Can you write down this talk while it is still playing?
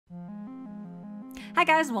Hi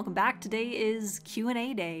guys and welcome back. Today is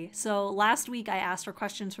Q&A day. So last week I asked for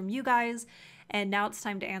questions from you guys and now it's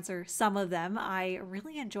time to answer some of them. I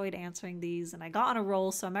really enjoyed answering these and I got on a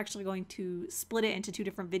roll, so I'm actually going to split it into two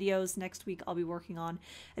different videos. Next week I'll be working on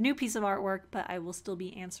a new piece of artwork, but I will still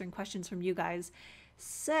be answering questions from you guys.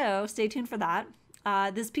 So stay tuned for that.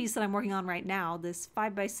 This piece that I'm working on right now, this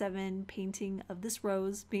 5x7 painting of this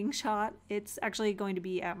rose being shot, it's actually going to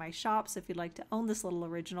be at my shop, so if you'd like to own this little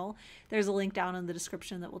original, there's a link down in the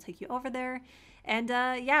description that will take you over there. And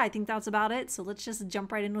yeah, I think that's about it, so let's just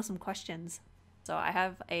jump right in with some questions. So I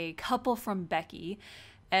have a couple from Becky,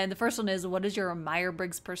 and the first one is, what is your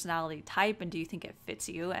Myers-Briggs personality type and do you think it fits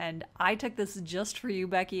you? And I took this just for you,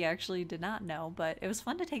 Becky. I actually did not know, but it was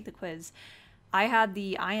fun to take the quiz. I had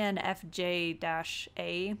the INFJ-A,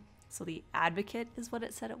 so the advocate is what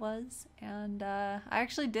it said it was, and I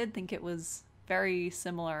actually did think it was very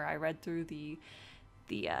similar. I read through the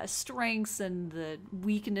strengths and the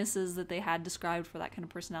weaknesses that they had described for that kind of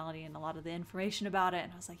personality and a lot of the information about it,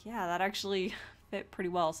 and I was like, yeah, that actually fit pretty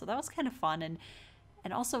well. So that was kind of fun and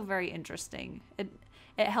also very interesting. It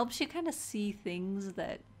helps you kind of see things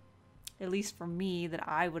that, at least for me, that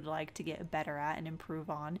I would like to get better at and improve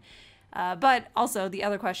on. But also the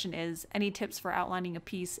other question is, any tips for outlining a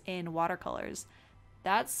piece in watercolors?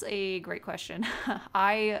 That's a great question.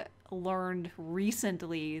 I learned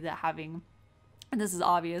recently that having, and this is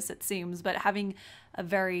obvious it seems, but having a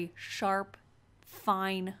very sharp,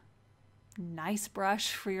 fine, nice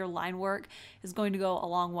brush for your line work is going to go a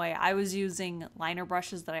long way. I was using liner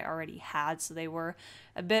brushes that I already had, so they were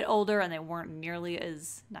a bit older and they weren't nearly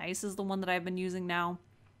as nice as the one that I've been using now.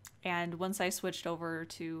 And once I switched over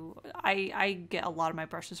to, I get a lot of my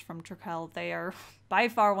brushes from Trekell. They are by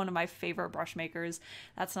far one of my favorite brush makers.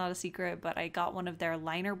 That's not a secret, but I got one of their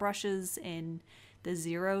liner brushes in the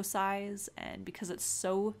 0 size, and because it's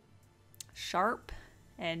so sharp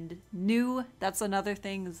and new, that's another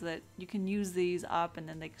thing, is that you can use these up and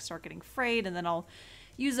then they start getting frayed and then I'll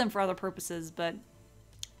use them for other purposes. But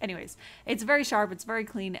anyways, it's very sharp, it's very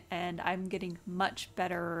clean, and I'm getting much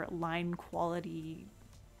better line quality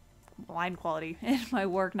in my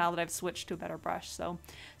work now that I've switched to a better brush. So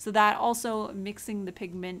that, also mixing the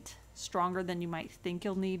pigment stronger than you might think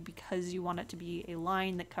you'll need, because you want it to be a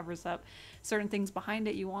line that covers up certain things behind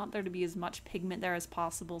it. You want there to be as much pigment there as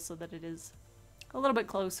possible so that it is a little bit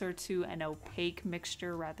closer to an opaque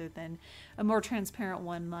mixture rather than a more transparent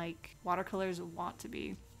one like watercolors want to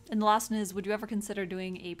be. And the last one is, would you ever consider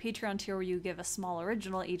doing a Patreon tier where you give a small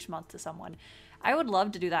original each month to someone? I would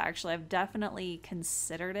love to do that, actually. I've definitely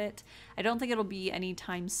considered it. I don't think it'll be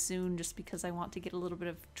anytime soon, just because I want to get a little bit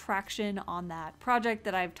of traction on that project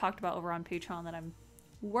that I've talked about over on Patreon that I'm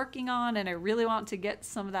working on, and I really want to get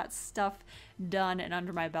some of that stuff done and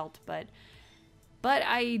under my belt. But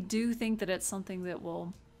I do think that it's something that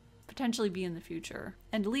will potentially be in the future.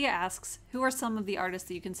 And Leah asks, who are some of the artists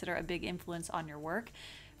that you consider a big influence on your work?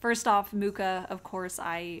 First off, Muka, of course.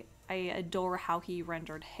 I adore how he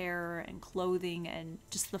rendered hair and clothing and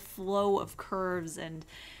just the flow of curves and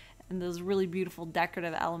those really beautiful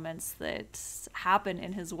decorative elements that happen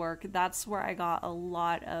in his work. That's where I got a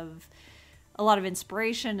lot of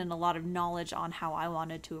inspiration and a lot of knowledge on how I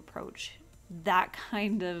wanted to approach that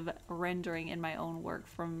kind of rendering in my own work,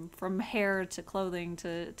 from hair to clothing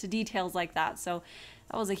to details like that. So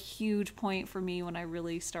that was a huge point for me when I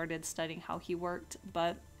really started studying how he worked.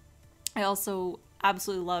 But I also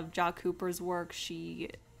absolutely love Ja Cooper's work.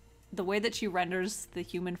 The way that she renders the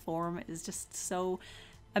human form is just so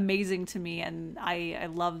amazing to me, and I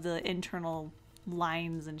love the internal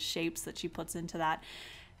lines and shapes that she puts into that.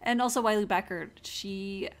 And also Wiley Beckert,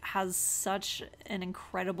 she has such an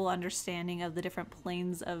incredible understanding of the different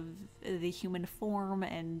planes of the human form,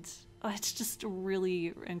 and it's just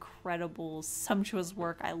really incredible, sumptuous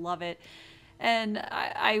work. I love it, and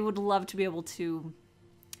I would love to be able to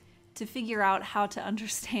figure out how to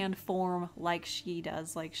understand form like she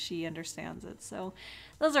does, like she understands it. So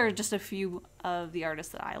those are just a few of the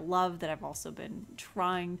artists that I love, that I've also been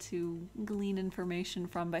trying to glean information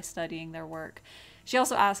from by studying their work. She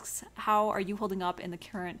also asks, how are you holding up in the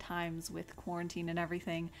current times with quarantine and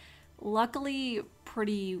everything? Luckily,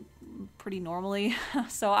 pretty normally.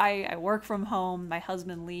 So I work from home. My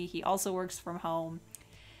husband Lee, he also works from home,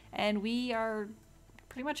 and we are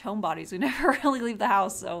pretty much homebodies. We never really leave the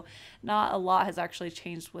house, so not a lot has actually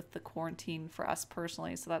changed with the quarantine for us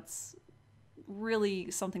personally. So that's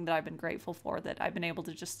really something that I've been grateful for, that I've been able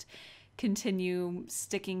to just continue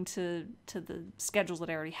sticking to the schedules that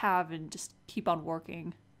I already have and just keep on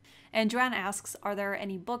working. And Joanne asks, are there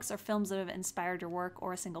any books or films that have inspired your work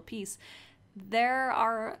or a single piece? There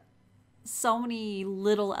are so many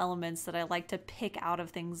little elements that I like to pick out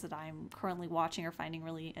of things that I'm currently watching or finding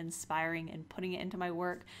really inspiring and putting it into my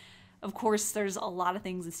work. Of course, there's a lot of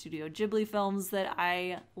things in Studio Ghibli films that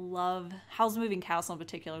I love. Howl's Moving Castle in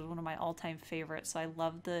particular is one of my all-time favorites, so I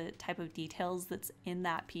love the type of details that's in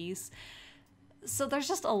that piece. So there's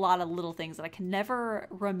just a lot of little things that I can never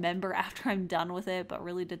remember after I'm done with it, but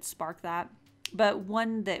really did spark that. But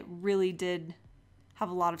one that really did have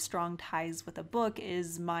a lot of strong ties with a book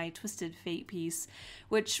is my Twisted Fate piece,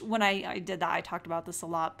 which when I did that, I talked about this a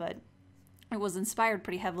lot, but it was inspired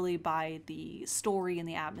pretty heavily by the story and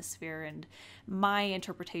the atmosphere and my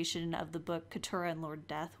interpretation of the book Katura and Lord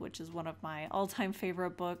Death, which is one of my all-time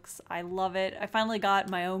favorite books. I love it. I finally got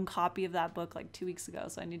my own copy of that book like 2 weeks ago,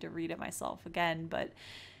 so I need to read it myself again. But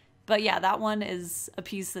yeah, that one is a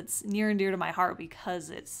piece that's near and dear to my heart because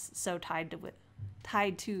it's so tied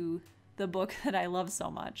to the book that I love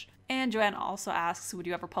so much. And Joanne also asks, would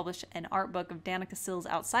you ever publish an art book of Danica Sills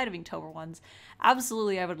outside of Inktober ones?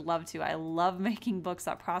 Absolutely, I would love to. I love making books.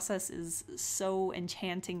 That process is so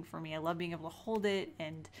enchanting for me. I love being able to hold it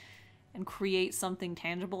and create something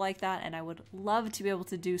tangible like that. And I would love to be able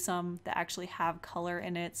to do some that actually have color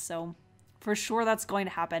in it. So for sure that's going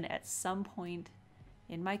to happen at some point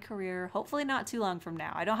in my career. Hopefully not too long from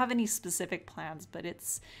now. I don't have any specific plans, but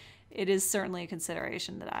it is certainly a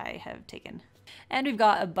consideration that I have taken. And we've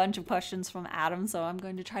got a bunch of questions from Adam, so I'm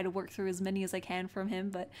going to try to work through as many as I can from him.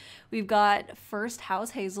 But we've got first,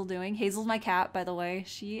 how's Hazel doing? Hazel's my cat, by the way.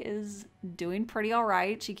 She is doing pretty all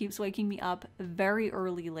right. She keeps waking me up very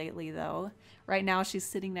early lately, though. Right now, she's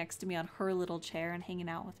sitting next to me on her little chair and hanging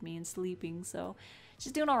out with me and sleeping, so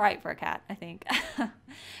she's doing all right for a cat, I think.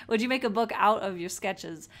 Would you make a book out of your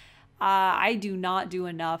sketches? I do not do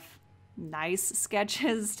enough nice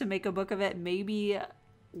sketches to make a book of it. Maybe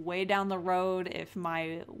way down the road, if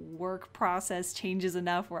my work process changes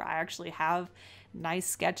enough where I actually have nice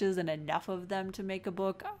sketches and enough of them to make a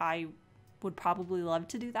book, I would probably love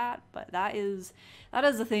to do that. But that is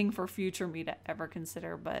a thing for future me to ever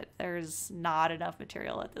consider, but there's not enough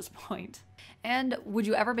material at this point. And would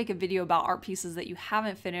you ever make a video about art pieces that you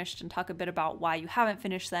haven't finished and talk a bit about why you haven't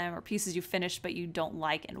finished them, or pieces you finished but you don't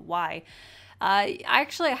like and why? I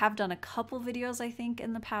have done a couple videos, I think,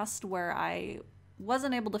 in the past where I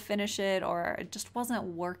wasn't able to finish it or it just wasn't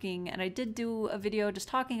working, and I did do a video just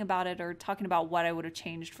talking about it or talking about what I would have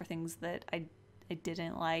changed for things that I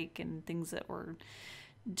didn't like and things that were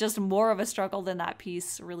just more of a struggle than that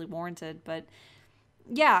piece really warranted. But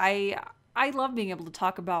yeah, I love being able to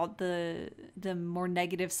talk about the more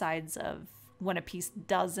negative sides of when a piece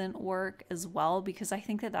doesn't work as well, because I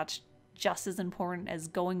think that that's just as important as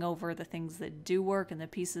going over the things that do work and the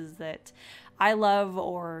pieces that I love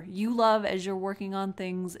or you love as you're working on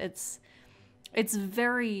things. It's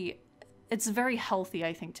very healthy,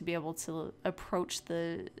 I think, to be able to approach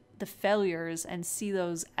the failures and see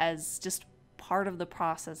those as just part of the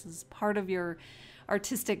process, as part of your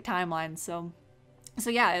artistic timeline. So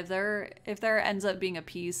yeah, if there ends up being a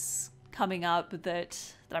piece coming up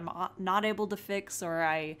that I'm not able to fix, or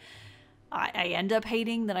I end up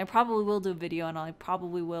hating, then I probably will do a video and I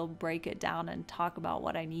probably will break it down and talk about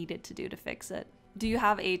what I needed to do to fix it. Do you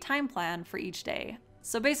have a time plan for each day?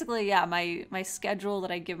 So basically, yeah, my schedule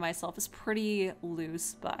that I give myself is pretty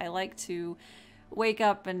loose, but I like to wake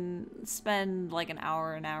up and spend like an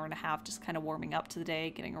hour and a half just kind of warming up to the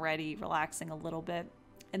day, getting ready, relaxing a little bit.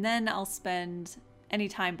 And then I'll spend any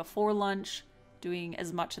time before lunch doing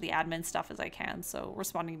as much of the admin stuff as I can. So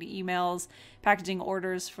responding to emails, packaging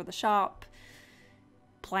orders for the shop,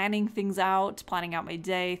 planning things out, planning out my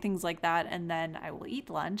day, things like that. And then I will eat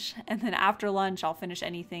lunch. And then after lunch, I'll finish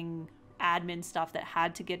anything admin stuff that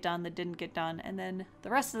had to get done that didn't get done. And then the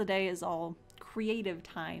rest of the day is all creative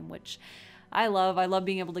time, which I love. I love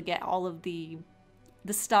being able to get all of the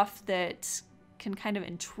stuff that can kind of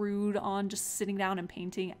intrude on just sitting down and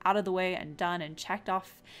painting out of the way and done and checked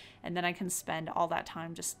off. And then I can spend all that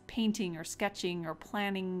time just painting or sketching or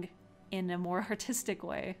planning in a more artistic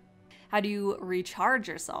way. How do you recharge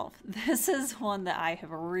yourself? This is one that I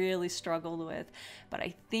have really struggled with, but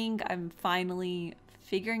I think I'm finally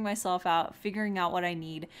figuring myself out, figuring out what I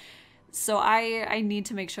need. So I need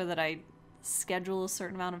to make sure that I schedule a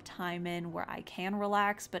certain amount of time in where I can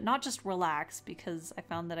relax, but not just relax, because I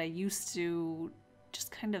found that I used to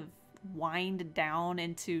just kind of wind down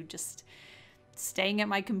into just staying at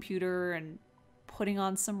my computer and putting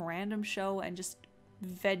on some random show and just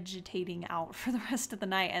vegetating out for the rest of the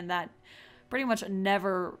night, and that pretty much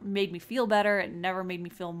never made me feel better. It never made me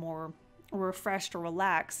feel more refreshed or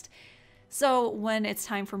relaxed. So when it's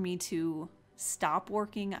time for me to stop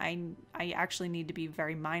working, I actually need to be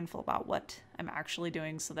very mindful about what I'm actually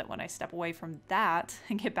doing so that when I step away from that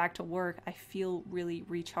and get back to work, I feel really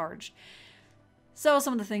recharged. So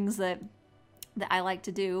some of the things that I like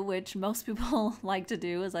to do, which most people like to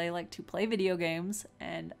do, is I like to play video games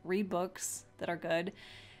and read books that are good.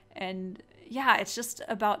 And yeah, it's just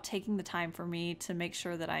about taking the time for me to make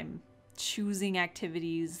sure that I'm choosing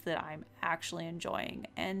activities that I'm actually enjoying.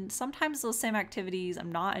 And sometimes those same activities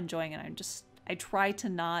I'm not enjoying, and I try to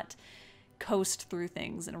not coast through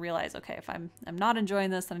things and realize, okay, if I'm not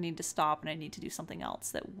enjoying this, then I need to stop and I need to do something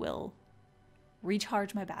else that will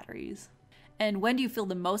recharge my batteries. And when do you feel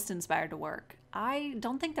the most inspired to work? I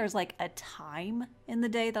don't think there's like a time in the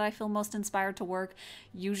day that I feel most inspired to work.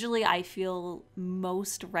 Usually I feel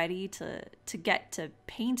most ready to get to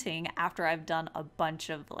painting after I've done a bunch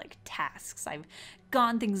of like tasks. I've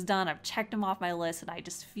gotten things done, I've checked them off my list, and I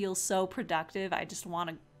just feel so productive. I just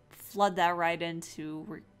want to flood that right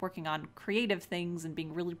into working on creative things and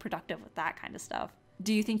being really productive with that kind of stuff.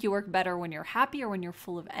 Do you think you work better when you're happy or when you're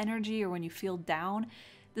full of energy or when you feel down?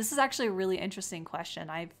 This is actually a really interesting question.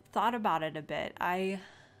 I've thought about it a bit. I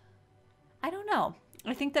don't know.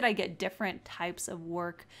 I think that I get different types of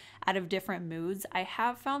work out of different moods. I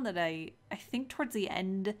have found that I think towards the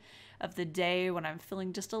end of the day, when I'm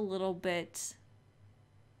feeling just a little bit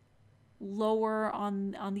lower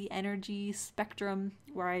on the energy spectrum,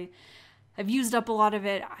 where I've used up a lot of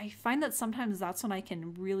it, I find that sometimes that's when I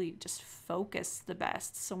can really just focus the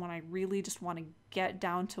best. So when I really just want to get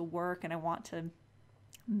down to work and I want to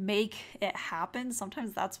make it happen,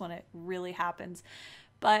 sometimes that's when it really happens.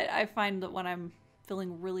 But I find that when I'm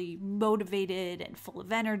feeling really motivated and full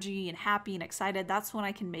of energy and happy and excited, that's when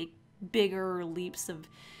I can make bigger leaps of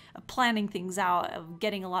planning things out, of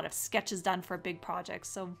getting a lot of sketches done for a big project.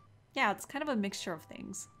 So yeah, it's kind of a mixture of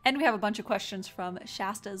things. And we have a bunch of questions from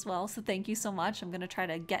Shasta as well, so thank you so much. I'm going to try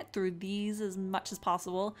to get through these as much as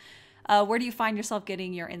possible. Where do you find yourself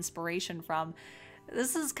getting your inspiration from?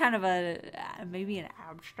 This is kind of maybe an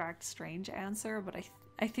abstract, strange answer, but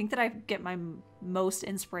I think that I get my most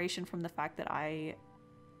inspiration from the fact that I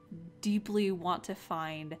deeply want to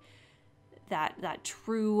find that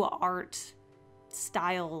true art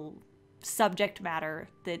style subject matter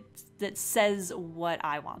that says what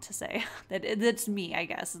I want to say. That's me, I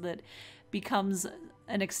guess, that becomes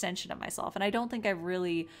an extension of myself. And I don't think I've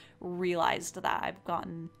really realized that. I've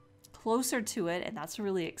gotten closer to it, and that's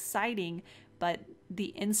really exciting. But the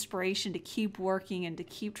inspiration to keep working and to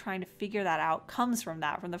keep trying to figure that out comes from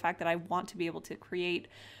the fact that I want to be able to create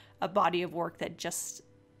a body of work that just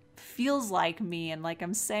feels like me and like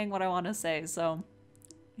I'm saying what I want to say. So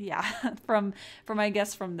yeah, from I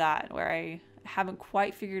guess from that, where I haven't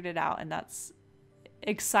quite figured it out, and that's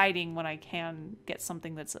exciting when I can get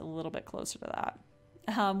something that's a little bit closer to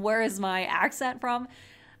that. Where is my accent from?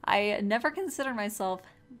 I never considered myself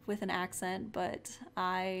with an accent, but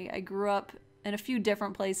I grew up in a few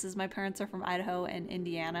different places. My parents are from Idaho and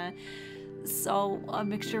Indiana, so a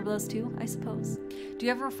mixture of those two, I suppose. Do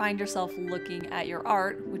you ever find yourself looking at your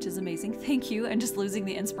art, which is amazing, thank you, and just losing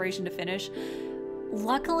the inspiration to finish?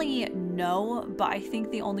 Luckily, no, but I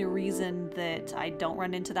think the only reason that I don't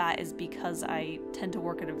run into that is because I tend to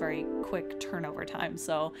work at a very quick turnover time.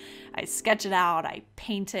 So I sketch it out, I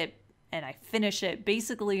paint it, and I finish it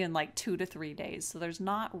basically in like 2 to 3 days. So there's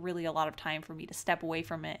not really a lot of time for me to step away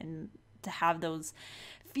from it and to have those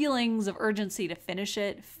feelings of urgency to finish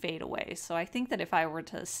it fade away. So I think that if I were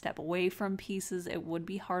to step away from pieces, it would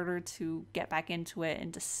be harder to get back into it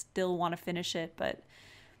and to still want to finish it. But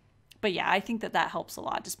yeah, I think that helps a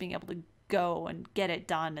lot, just being able to go and get it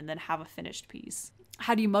done and then have a finished piece.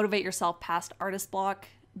 How do you motivate yourself past artist block?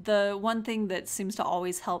 The one thing that seems to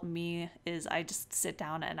always help me is I just sit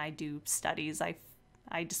down and I do studies. I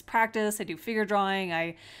just practice, I do figure drawing,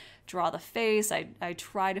 I draw the face, I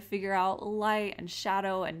try to figure out light and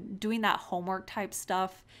shadow, and doing that homework type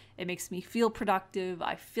stuff, it makes me feel productive.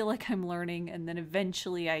 I feel like I'm learning, and then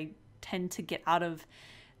eventually I tend to get out of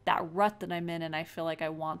that rut that I'm in, and I feel like I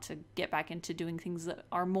want to get back into doing things that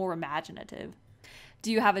are more imaginative.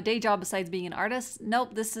 Do you have a day job besides being an artist?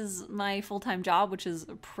 Nope, this is my full-time job, which is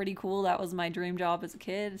pretty cool. That was my dream job as a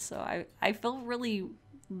kid, so I feel really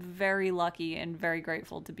very lucky and very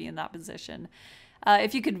grateful to be in that position.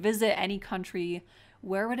 If you could visit any country,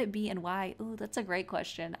 where would it be and why? Ooh, that's a great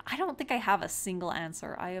question. I don't think I have a single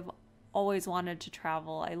answer. I have always wanted to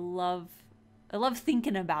travel. I love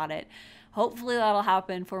thinking about it. Hopefully that'll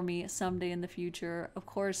happen for me someday in the future. Of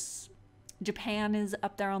course, Japan is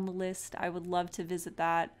up there on the list. I would love to visit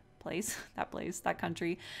that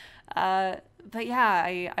country. But yeah,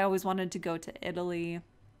 I always wanted to go to Italy.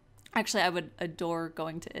 Actually, I would adore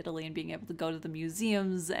going to Italy and being able to go to the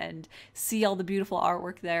museums and see all the beautiful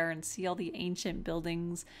artwork there and see all the ancient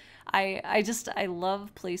buildings. I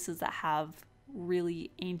love places that have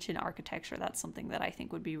really ancient architecture. That's something that I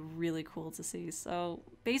think would be really cool to see. So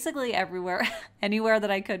basically everywhere, anywhere that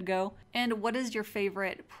I could go. And what is your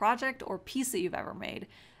favorite project or piece that you've ever made?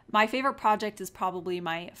 My favorite project is probably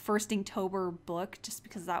my first Inktober book, just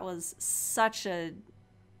because that was such a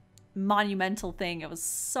monumental thing. It was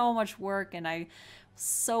so much work and I was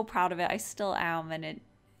so proud of it. I still am, and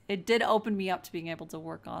it did open me up to being able to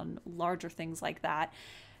work on larger things like that.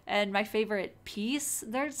 And my favorite piece,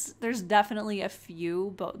 there's definitely a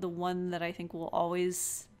few, but the one that I think will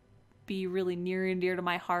always be really near and dear to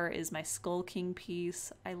my heart is my Skull King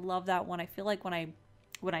piece. I love that one. I feel like when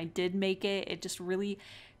I did make it, it just really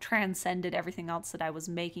transcended everything else that I was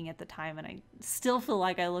making at the time, and I still feel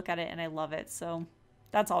like I look at it and I love it. So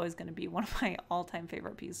that's always going to be one of my all-time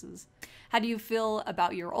favorite pieces. How do you feel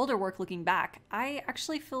about your older work looking back? I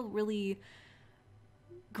actually feel really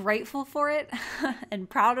grateful for it and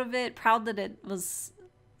proud of it. Proud that it was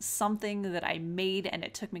something that I made and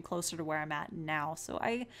it took me closer to where I'm at now. So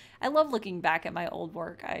I love looking back at my old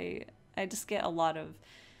work. I just get a lot of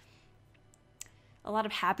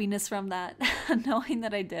happiness from that, knowing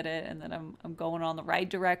that I did it and that I'm going on the right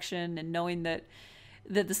direction, and knowing that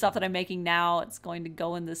the stuff that I'm making now, it's going to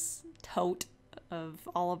go in this tote of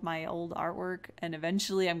all of my old artwork, and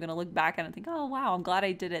eventually I'm going to look back and think, oh wow, I'm glad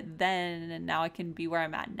I did it then, and now I can be where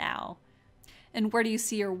I'm at now. And where do you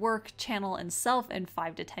see your work, channel, and self in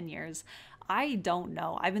 5 to 10 years? I don't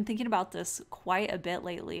know. I've been thinking about this quite a bit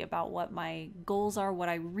lately, about what my goals are, what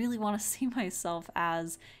I really want to see myself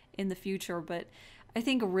as in the future, but I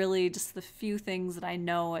think really just the few things that I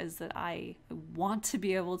know is that I want to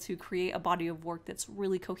be able to create a body of work that's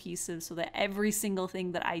really cohesive, so that every single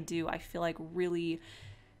thing that I do, I feel like really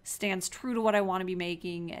stands true to what I want to be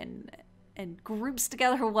making and groups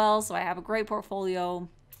together well, so I have a great portfolio.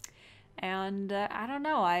 And I don't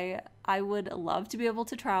know, I would love to be able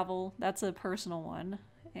to travel. That's a personal one.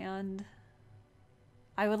 And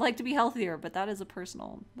I would like to be healthier, but that's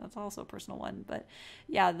also a personal one. But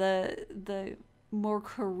yeah, the more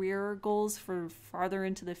career goals for farther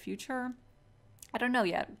into the future, I don't know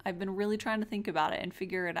yet. I've been really trying to think about it and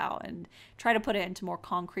figure it out and try to put it into more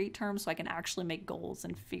concrete terms so I can actually make goals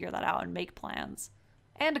and figure that out and make plans.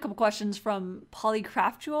 And a couple questions from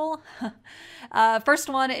Polycraftual. First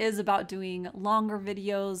one is about doing longer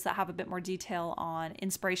videos that have a bit more detail on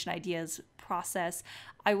inspiration, ideas, process.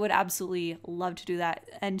 I would absolutely love to do that.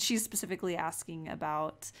 And she's specifically asking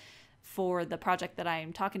about for the project that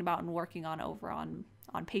I'm talking about and working on over on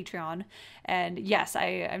Patreon. And yes,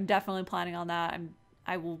 I'm definitely planning on that.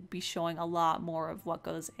 I will be showing a lot more of what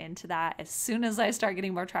goes into that as soon as I start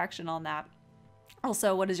getting more traction on that.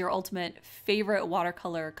 Also, what is your ultimate favorite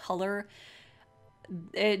watercolor color?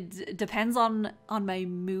 It depends on my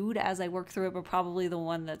mood as I work through it, but probably the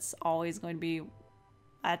one that's always going to be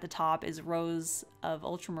at the top is Rose of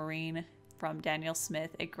Ultramarine from Daniel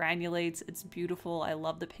Smith. It granulates, it's beautiful. I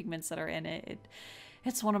love the pigments that are in it.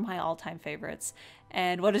 It's one of my all-time favorites.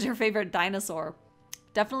 And what is your favorite dinosaur?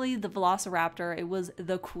 Definitely the Velociraptor. It was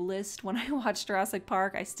the coolest when I watched Jurassic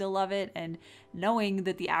Park. I still love it. And knowing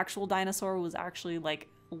that the actual dinosaur was actually like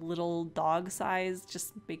little dog size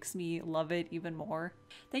just makes me love it even more.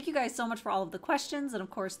 Thank you guys so much for all of the questions, and of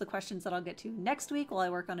course the questions that I'll get to next week while I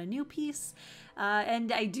work on a new piece.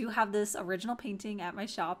 And I do have this original painting at my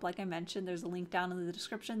shop. Like I mentioned, there's a link down in the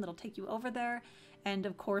description that'll take you over there. And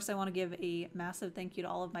of course, I want to give a massive thank you to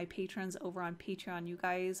all of my patrons over on Patreon. You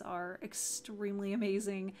guys are extremely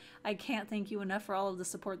amazing. I can't thank you enough for all of the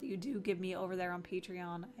support that you do give me over there on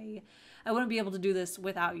Patreon. I wouldn't be able to do this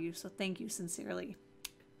without you, so thank you sincerely.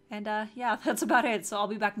 And yeah, that's about it. So I'll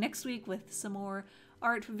be back next week with some more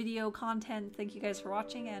art video content. Thank you guys for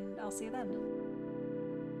watching, and I'll see you then.